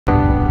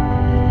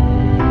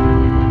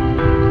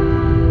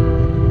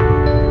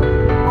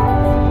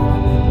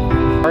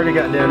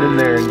already got down in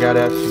there and got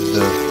out to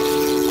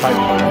the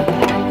pipeline.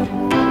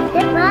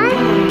 Good run?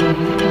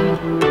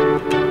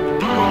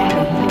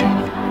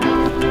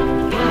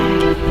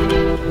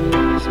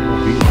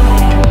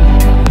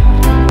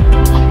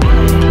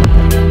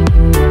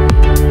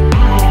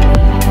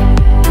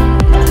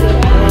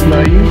 No,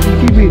 you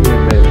keep eating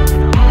it, baby.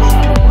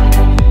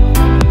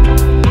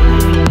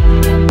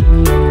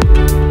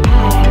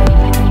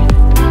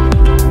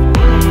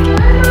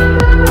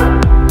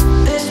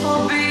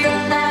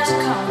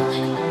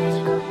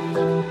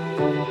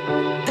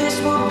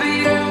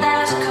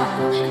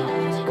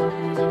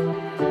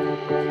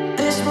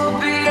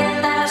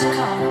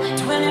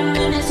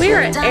 We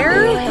are at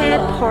Arrowhead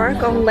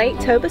Park on Lake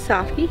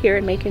Tobosoffke here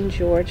in Macon,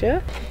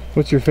 Georgia.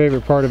 What's your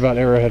favorite part about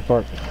Arrowhead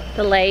Park?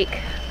 The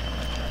lake.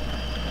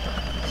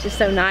 It's just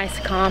so nice,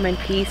 calm, and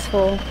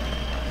peaceful.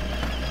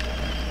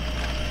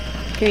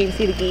 You can even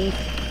see the geese.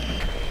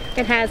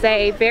 It has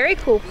a very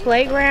cool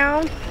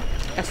playground,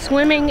 a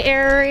swimming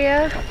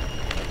area,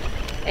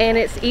 and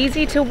it's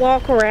easy to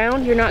walk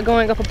around. You're not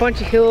going up a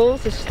bunch of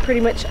hills. It's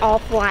pretty much all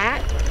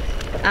flat.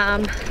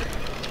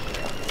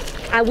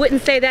 I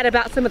wouldn't say that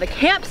about some of the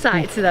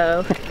campsites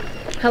though.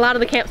 A lot of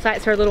the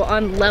campsites are a little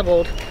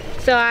unleveled.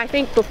 So I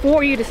think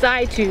before you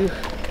decide to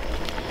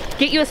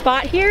get you a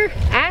spot here,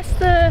 ask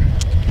the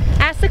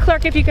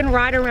clerk if you can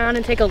ride around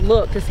and take a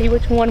look to see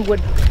which one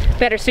would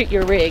better suit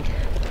your rig.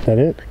 Is that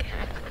it?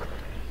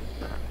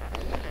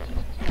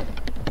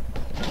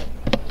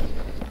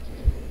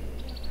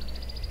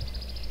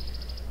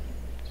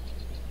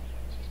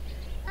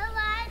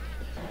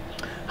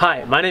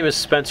 Hi, my name is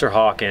Spencer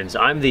Hawkins.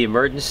 I'm the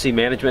Emergency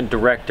Management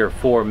Director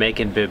for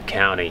Macon-Bibb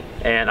County,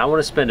 and I want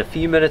to spend a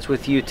few minutes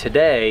with you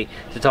today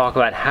to talk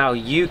about how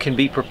you can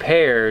be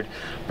prepared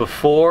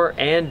before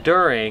and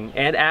during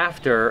and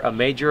after a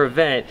major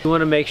event. You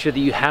want to make sure that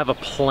you have a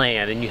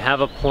plan, and you have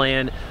a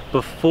plan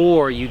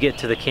before you get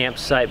to the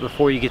campsite,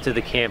 before you get to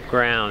the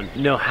campground.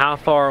 Know how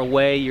far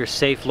away your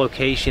safe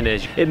location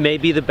is. It may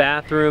be the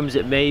bathrooms,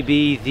 it may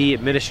be the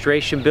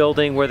administration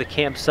building where the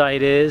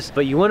campsite is,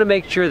 but you want to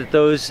make sure that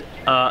those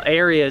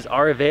areas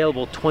are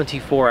available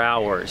 24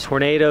 hours.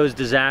 Tornadoes,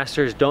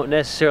 disasters don't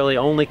necessarily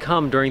only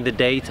come during the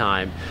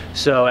daytime.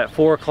 So at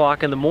 4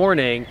 o'clock in the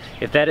morning,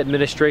 if that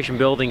administration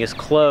building is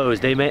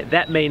closed,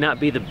 that may not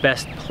be the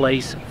best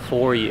place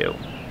for you.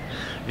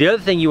 The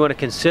other thing you want to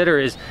consider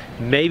is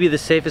maybe the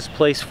safest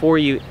place for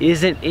you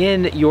isn't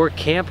in your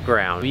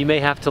campground. You may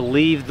have to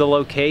leave the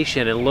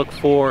location and look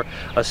for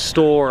a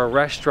store, a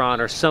restaurant,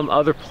 or some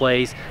other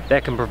place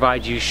that can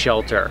provide you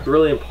shelter. It's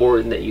really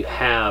important that you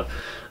have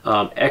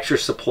extra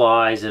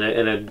supplies and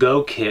a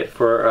go kit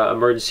for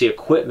emergency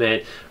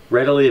equipment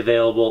readily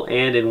available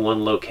and in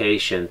one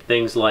location.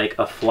 Things like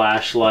a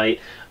flashlight,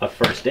 a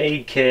first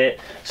aid kit,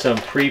 some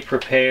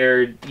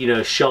pre-prepared,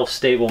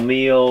 shelf-stable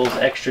meals,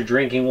 extra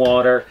drinking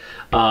water,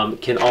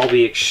 can all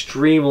be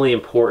extremely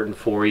important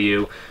for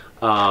you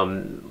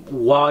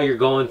while you're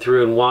going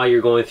through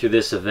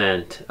this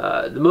event.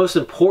 The most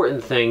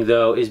important thing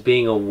though is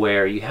being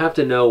aware. You have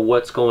to know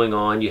what's going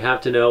on. You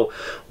have to know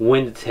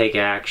when to take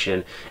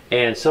action.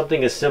 And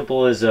something as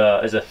simple as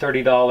a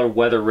 $30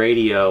 weather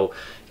radio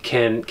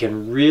can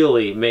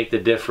really make the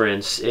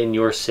difference in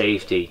your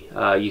safety.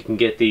 You can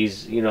get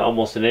these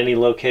almost in any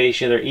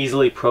location. They're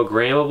easily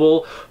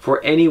programmable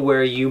for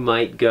anywhere you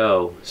might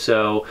go.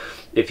 So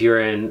if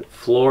you're in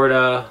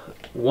Florida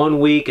one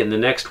week and the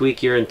next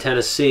week you're in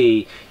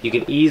Tennessee, you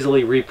can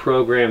easily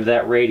reprogram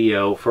that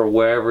radio for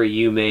wherever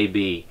you may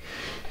be.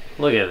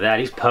 Look at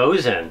that, he's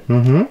posing.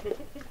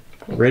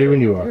 Mm-hmm. Ready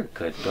when you are. You're a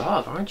good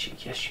dog, aren't you?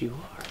 Yes, you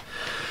are.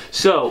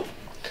 So,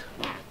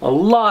 a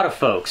lot of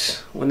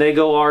folks, when they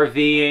go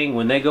RVing,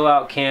 when they go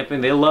out camping,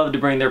 they love to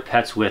bring their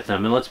pets with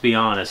them. And let's be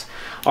honest,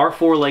 our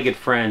four-legged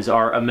friends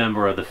are a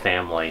member of the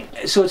family.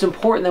 So it's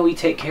important that we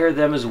take care of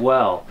them as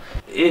well.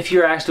 If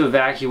you're asked to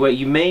evacuate,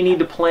 you may need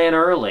to plan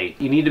early.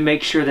 You need to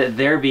make sure that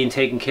they're being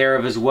taken care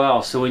of as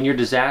well. So in your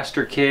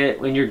disaster kit,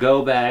 in your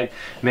go bag,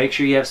 make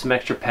sure you have some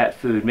extra pet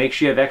food. Make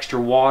sure you have extra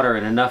water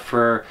and enough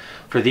for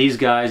these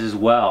guys as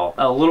well.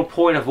 A little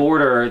point of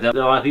order that a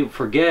lot of people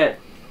forget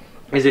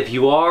is if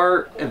you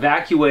are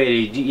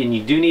evacuated and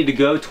you do need to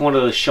go to one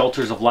of the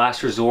shelters of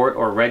last resort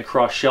or Red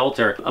Cross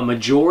shelter, a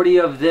majority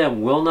of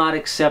them will not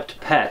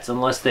accept pets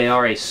unless they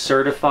are a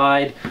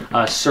certified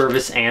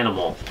service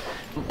animal.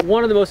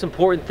 One of the most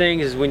important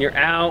things is when you're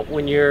out,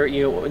 when you're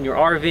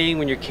RVing,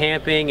 when you're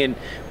camping, and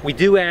we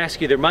do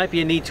ask you, there might be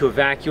a need to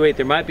evacuate,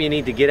 there might be a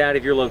need to get out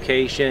of your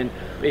location.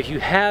 If you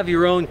have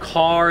your own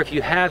car, if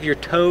you have your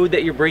toad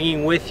that you're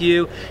bringing with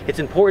you, it's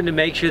important to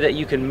make sure that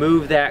you can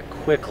move that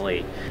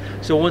quickly.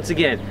 So once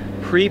again,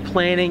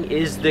 pre-planning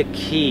is the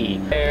key.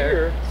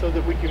 Here, so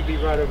that we can be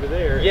right over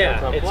there.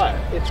 Yeah,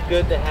 it's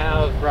good to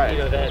have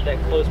that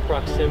close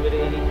proximity.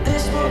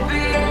 This will be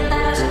your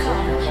last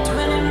call.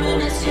 20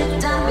 minutes, you're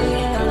done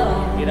being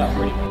alone. Get out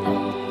pretty quick.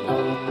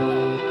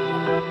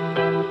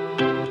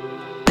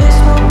 This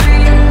will be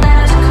your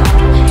last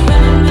call.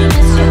 20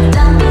 minutes, you're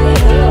done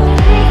being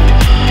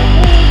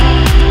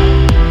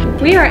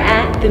alone. We are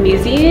at the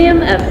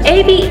Museum of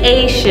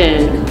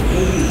Aviation.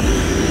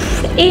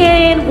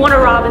 in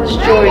Warner Robins,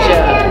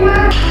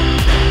 Georgia.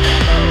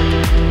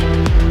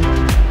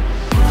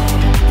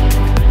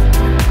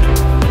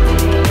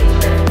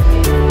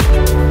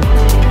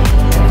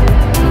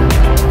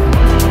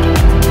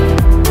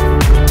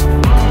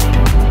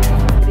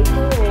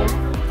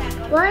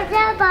 What's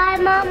that by,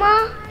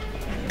 Mama?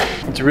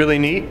 It's really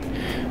neat.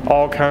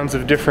 All kinds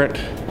of different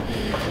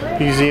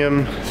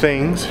museum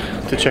things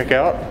to check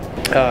out.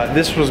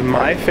 This was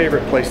my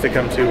favorite place to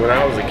come to when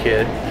I was a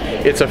kid.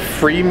 It's a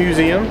free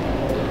museum.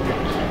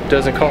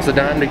 Doesn't cost a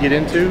dime to get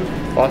into.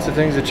 Lots of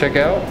things to check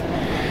out.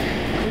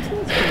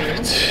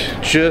 It's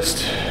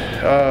just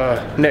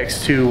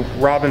next to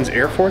Robins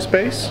Air Force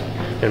Base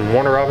in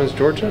Warner Robins,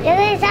 Georgia.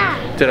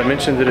 Did I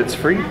mention that it's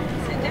free?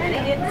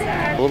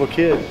 A little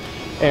kid.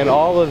 And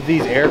all of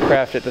these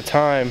aircraft at the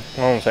time,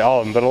 I won't say all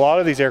of them, but a lot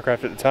of these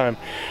aircraft at the time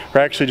were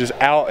actually just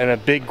out in a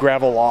big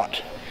gravel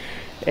lot.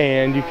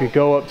 And you could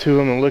go up to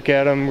them and look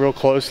at them real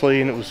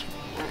closely, and it was,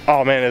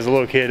 oh man, as a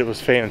little kid, it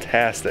was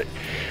fantastic.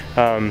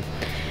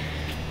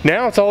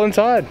 Now it's all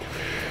inside.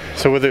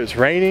 So whether it's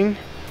raining,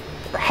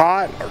 or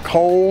hot, or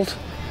cold,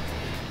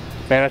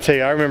 man, I tell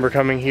you, I remember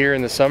coming here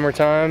in the summer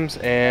times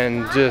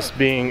and just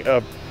being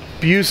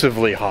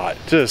abusively hot,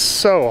 just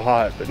so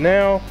hot. But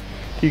now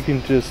you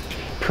can just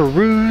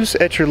peruse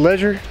at your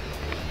leisure.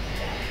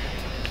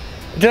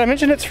 Did I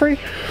mention it's free?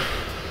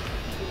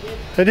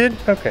 I did?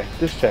 Okay,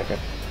 just checking.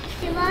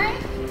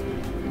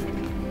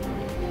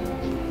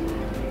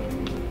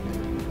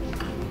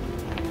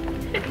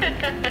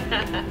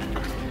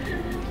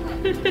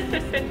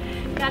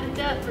 Got it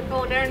up for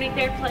going underneath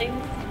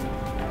airplanes.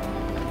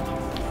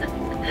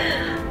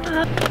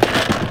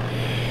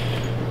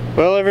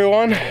 Well,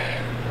 everyone,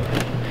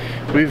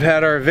 we've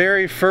had our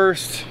very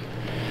first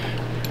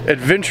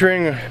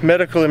adventuring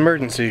medical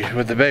emergency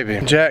with the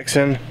baby.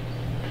 Jackson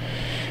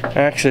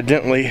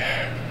accidentally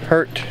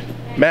hurt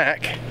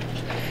Mac,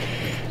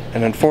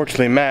 and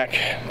unfortunately Mac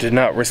did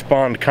not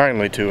respond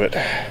kindly to it.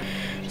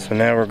 So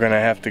now we're gonna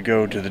have to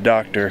go to the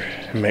doctor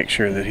and make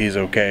sure that he's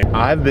okay.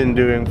 I've been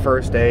doing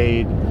first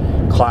aid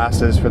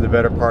classes for the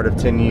better part of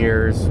 10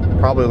 years,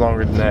 probably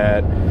longer than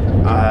that.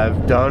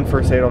 I've done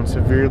first aid on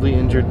severely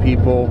injured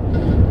people.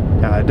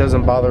 It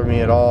doesn't bother me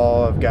at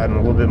all. I've gotten a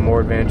little bit more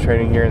advanced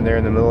training here and there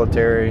in the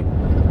military.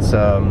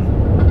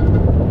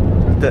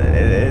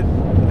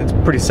 It's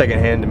pretty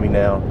secondhand to me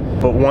now.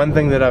 But one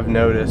thing that I've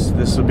noticed,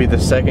 this will be the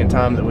second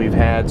time that we've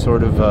had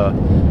sort of a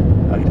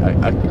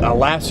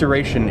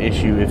laceration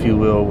issue, if you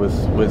will,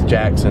 with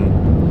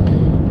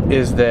Jackson,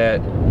 is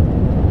that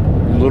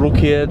little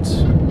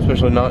kids,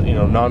 especially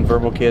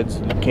non-verbal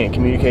kids, can't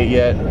communicate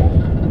yet.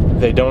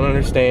 They don't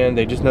understand.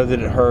 They just know that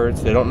it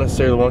hurts. They don't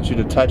necessarily want you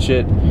to touch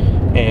it.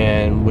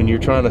 And when you're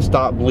trying to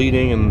stop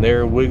bleeding and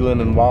they're wiggling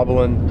and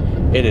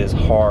wobbling, it is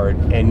hard,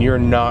 and you're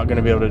not going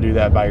to be able to do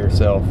that by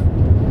yourself.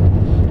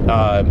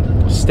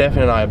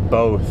 Stephen and I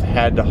both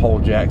had to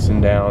hold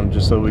Jackson down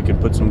just so we could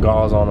put some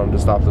gauze on him to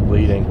stop the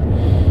bleeding.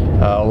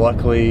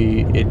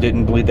 Luckily, it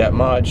didn't bleed that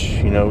much.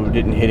 It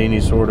didn't hit any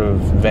sort of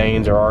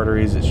veins or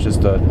arteries. It's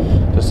just a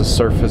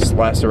surface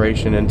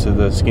laceration into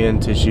the skin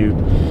tissue.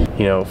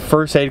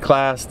 First aid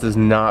class does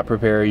not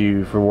prepare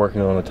you for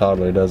working on a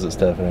toddler, does it,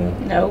 Stephanie?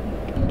 Nope.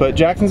 But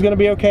Jackson's gonna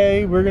be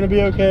okay. We're gonna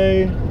be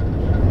okay.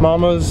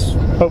 Mama's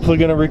hopefully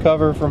gonna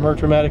recover from her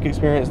traumatic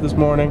experience this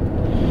morning.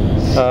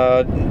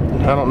 I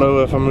don't know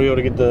if I'm gonna be able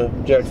to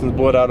get Jackson's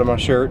blood out of my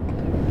shirt.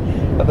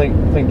 I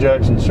think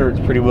Jackson's shirt's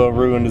pretty well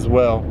ruined as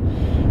well.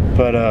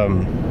 But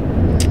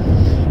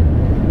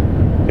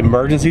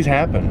emergencies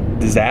happen,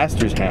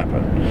 disasters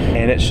happen,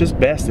 and it's just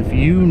best if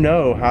you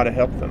know how to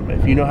help them,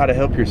 if you know how to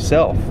help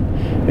yourself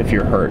if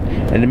you're hurt,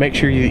 and to make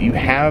sure that you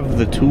have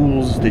the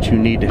tools that you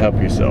need to help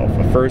yourself.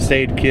 A first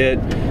aid kit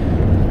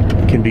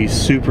can be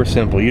super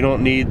simple. You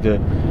don't need the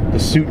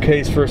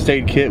suitcase first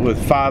aid kit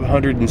with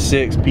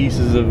 506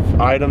 pieces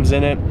of items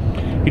in it.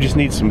 You just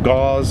need some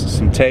gauze,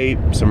 some tape,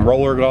 some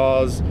roller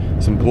gauze,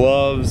 some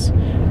gloves,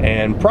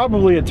 and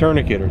probably a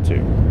tourniquet or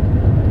two.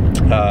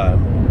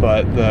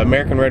 But the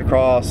American Red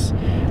Cross,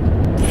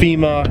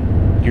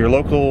 FEMA, your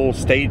local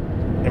state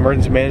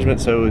emergency management,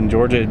 so in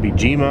Georgia it'd be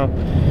GEMA,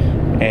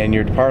 and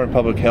your Department of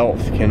Public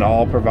Health can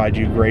all provide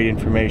you great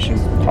information.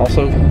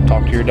 Also,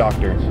 talk to your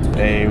doctor.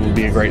 They will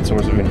be a great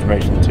source of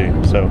information too.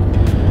 So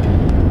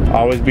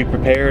always be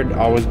prepared,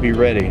 always be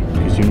ready,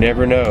 because you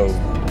never know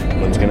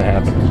what's going to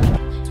happen.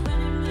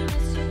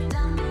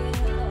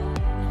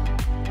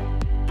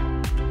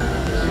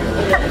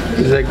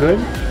 Is that good?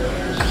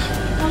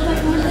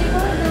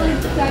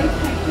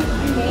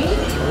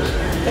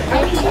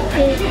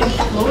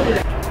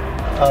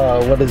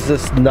 What is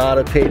this? Not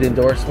a paid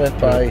endorsement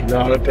by?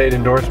 Not a paid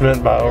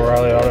endorsement by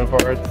O'Reilly Auto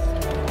Parts.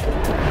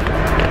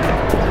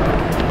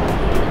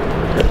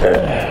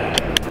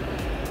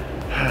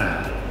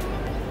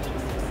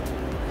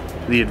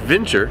 The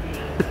adventure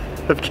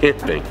of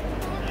camping.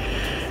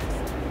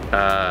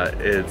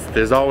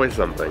 There's always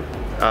something.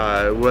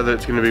 Whether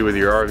it's going to be with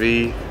your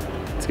RV,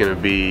 it's going to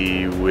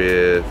be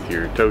with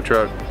your tow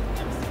truck.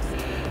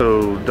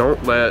 So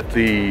don't let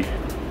the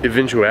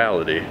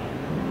eventuality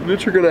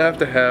that you're going to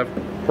have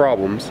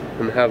problems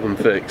and have them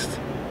fixed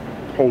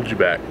hold you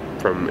back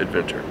from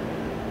adventure.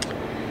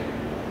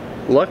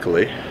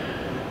 Luckily,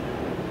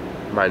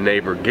 my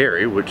neighbor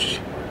Gary, which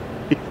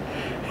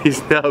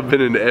he's now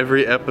been in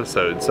every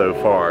episode so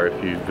far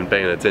if you've been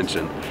paying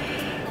attention,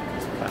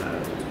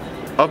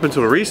 up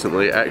until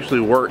recently actually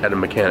worked at a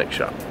mechanic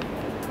shop.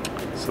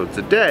 So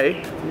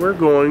today we're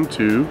going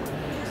to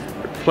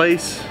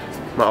replace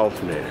my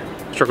alternator.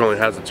 This truck only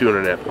has a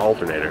 200 amp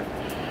alternator,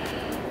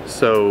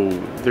 so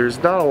there's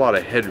not a lot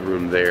of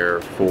headroom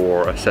there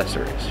for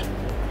accessories.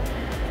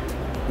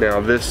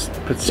 Now this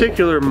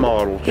particular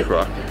model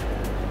truck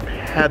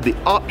had the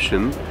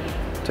option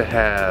to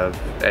have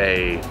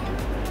a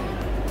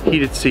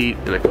heated seat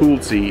and a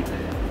cooled seat,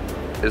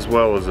 as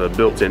well as a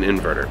built-in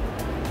inverter.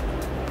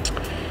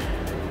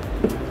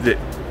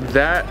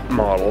 That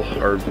model,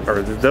 or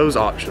those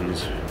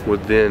options,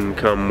 would then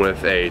come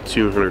with a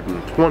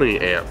 220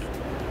 amp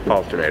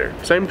alternator.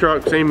 Same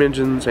truck, same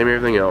engine, same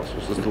everything else.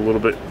 It's just a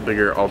little bit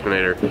bigger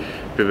alternator to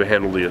be able to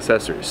handle the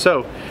accessories.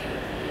 So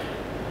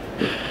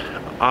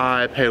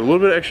I paid a little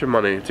bit extra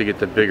money to get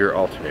the bigger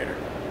alternator.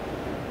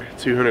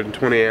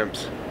 220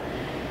 amps.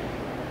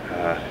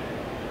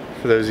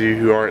 For those of you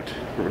who aren't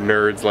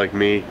nerds like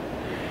me,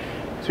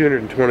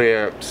 220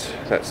 amps,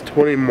 that's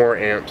 20 more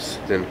amps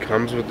than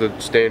comes with the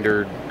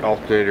standard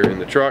alternator in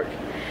the truck.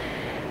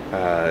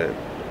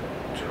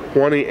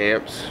 20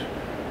 amps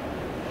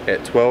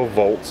at 12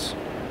 volts,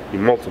 you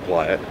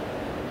multiply it,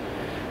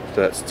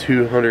 so that's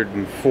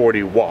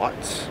 240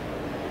 watts.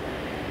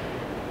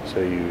 So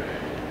you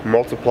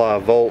multiply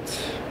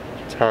volts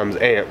times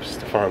amps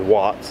to find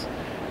watts,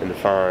 and to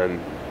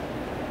find,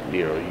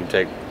 you know, you can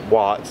take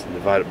watts and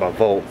divide it by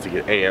volts to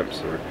get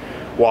amps, or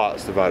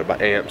watts divided by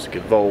amps to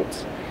get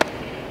volts.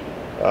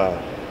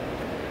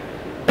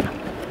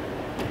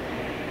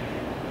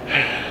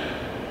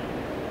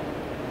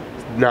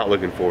 Not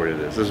looking forward to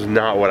this. This is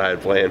not what I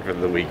had planned for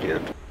the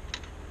weekend.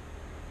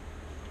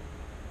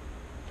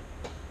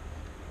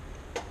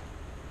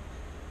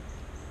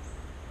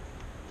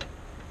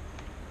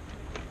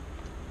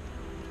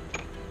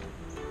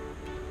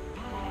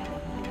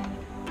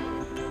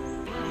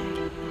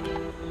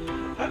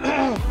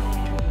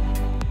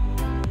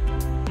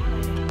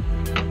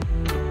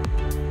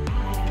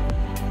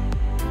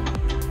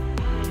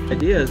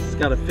 Idea is it's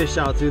got to fish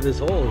out through this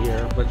hole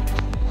here, but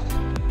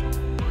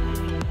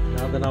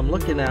now that I'm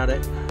looking at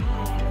it,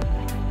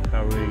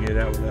 How are we gonna get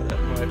out without that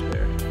pipe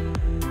there?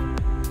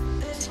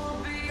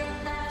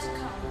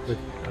 but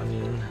I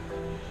mean,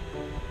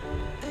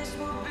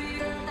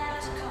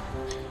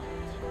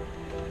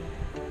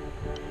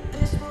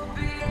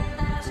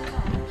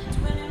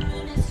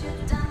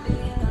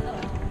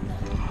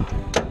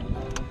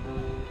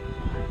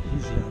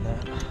 easy on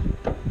that.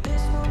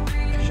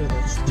 I'm sure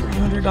that's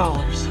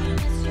 $300.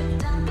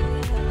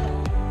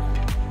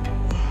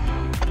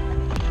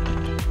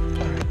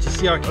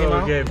 See how it came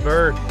out? Okay,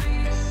 bird.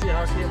 See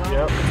how it came out?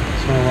 Yep.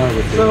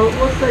 So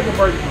let's take a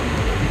break.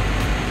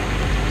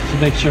 So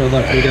make sure,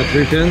 look, we got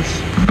 3 pins.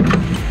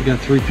 We got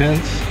 3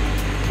 pins.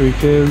 3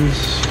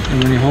 pins.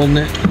 And when you're holding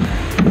it,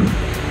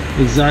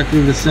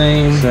 exactly the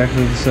same.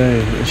 Exactly the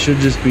same. It should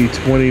just be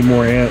 20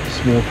 more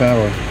amps, more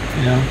power.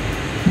 Yeah.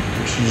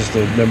 Which is just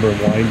a number of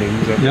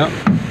windings. Yep.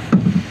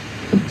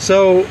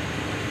 So,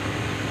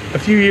 a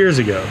few years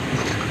ago,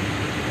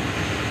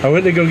 I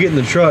went to go get in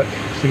the truck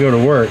to go to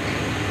work.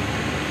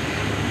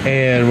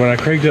 And when I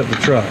cranked up the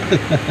truck,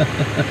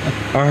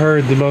 I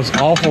heard the most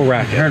awful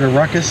racket. Heard a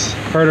ruckus?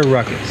 Heard a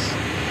ruckus.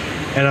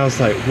 And I was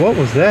like, what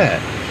was that?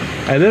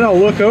 And then I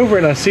look over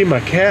and I see my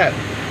cat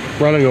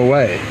running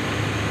away.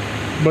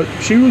 But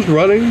she was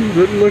running,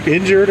 didn't look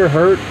injured or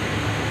hurt.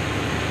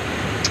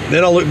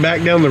 Then I look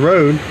back down the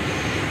road,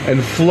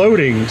 and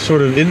floating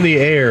sort of in the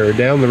air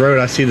down the road,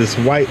 I see this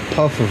white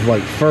puff of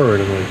like fur.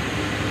 And I'm like,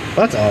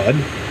 that's odd.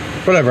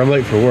 Whatever, I'm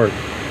late for work.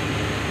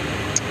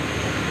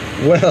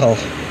 Well,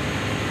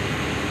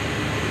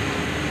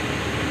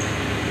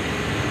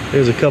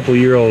 there's a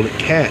couple-year-old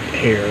cat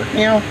hair.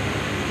 Meow.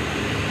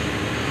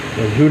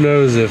 And who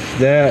knows if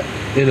that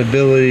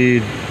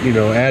inability, you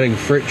know, adding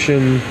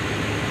friction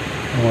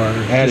Or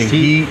adding just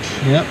heat,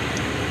 Yep.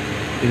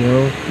 you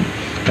know.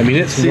 I mean,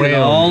 it's See it wound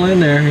all in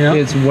there, yeah.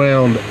 It's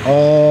wound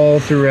all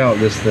throughout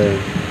this thing.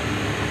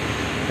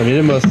 I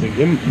mean,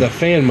 the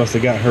fan must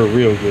have got her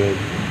real good.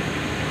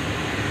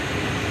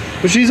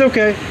 But she's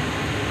okay.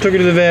 Took her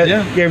to the vet,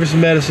 Yeah. gave her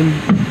some medicine.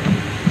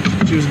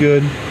 She was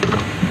good.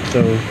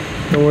 So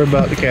don't worry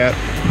about the cat.